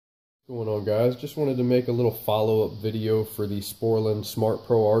What's going on, guys? Just wanted to make a little follow-up video for the Sporlan Smart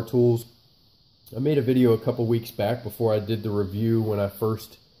Pro R tools. I made a video a couple weeks back before I did the review when I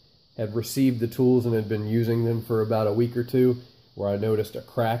first had received the tools and had been using them for about a week or two, where I noticed a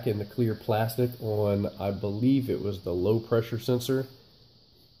crack in the clear plastic on, I believe it was the low pressure sensor.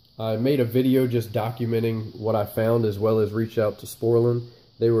 I made a video just documenting what I found, as well as reached out to Sporlan.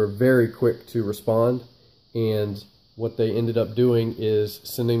 They were very quick to respond, and what they ended up doing is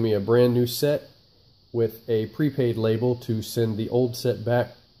sending me a brand new set with a prepaid label to send the old set back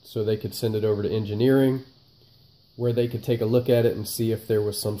so they could send it over to engineering, where they could take a look at it and see if there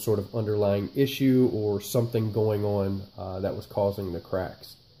was some sort of underlying issue or something going on that was causing the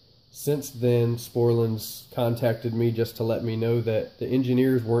cracks. Since then, Sporlan's contacted me just to let me know that the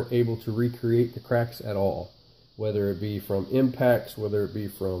engineers weren't able to recreate the cracks at all, whether it be from impacts, whether it be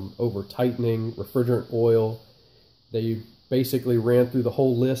from over-tightening, refrigerant oil. They basically ran through the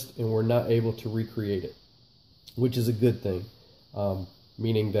whole list and were not able to recreate it, which is a good thing,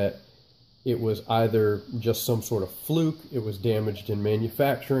 meaning that it was either just some sort of fluke, it was damaged in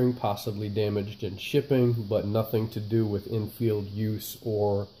manufacturing, possibly damaged in shipping, but nothing to do with in-field use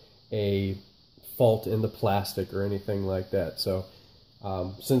or a fault in the plastic or anything like that. So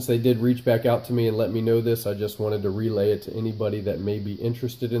since they did reach back out to me and let me know this, I just wanted to relay it to anybody that may be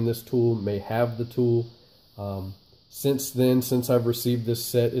interested in this tool, may have the tool. Since then, since I've received this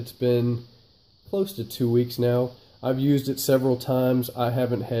set, it's been close to 2 weeks now. I've used it several times. I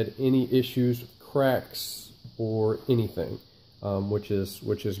haven't had any issues, cracks, or anything, which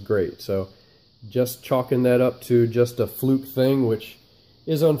is great. So just chalking that up to just a fluke thing, which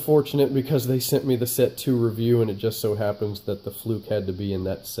is unfortunate because they sent me the set to review, and it just so happens that the fluke had to be in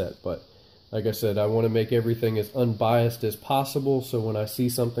that set. But like I said, I want to make everything as unbiased as possible, so when I see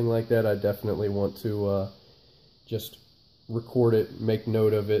something like that, I definitely want to just record it, make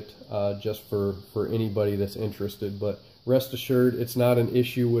note of it, just for anybody that's interested. But rest assured, it's not an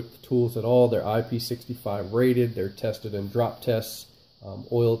issue with the tools at all. They're IP65 rated, they're tested in drop tests,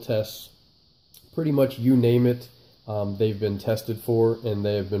 oil tests, pretty much you name it, they've been tested for, and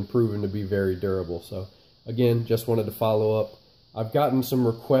they have been proven to be very durable. So again, just wanted to follow up. I've gotten some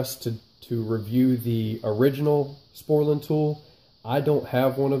requests to review the original Sporlan tool. I don't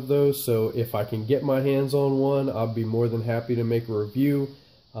have one of those, so if I can get my hands on one, I'll be more than happy to make a review.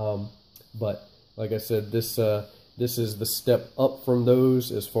 But like I said, this is the step up from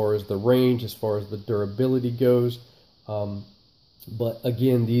those as far as the range, as far as the durability goes. But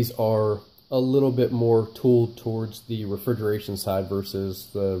again, these are a little bit more tooled towards the refrigeration side versus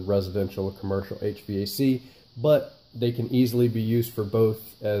the residential or commercial HVAC, but they can easily be used for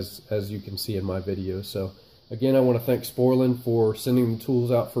both, as you can see in my video. So again, I want to thank Sporlan for sending the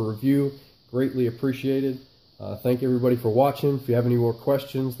tools out for review. Greatly appreciated. Thank everybody for watching. If you have any more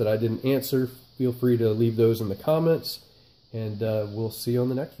questions that I didn't answer, feel free to leave those in the comments, and we'll see you on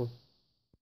the next one.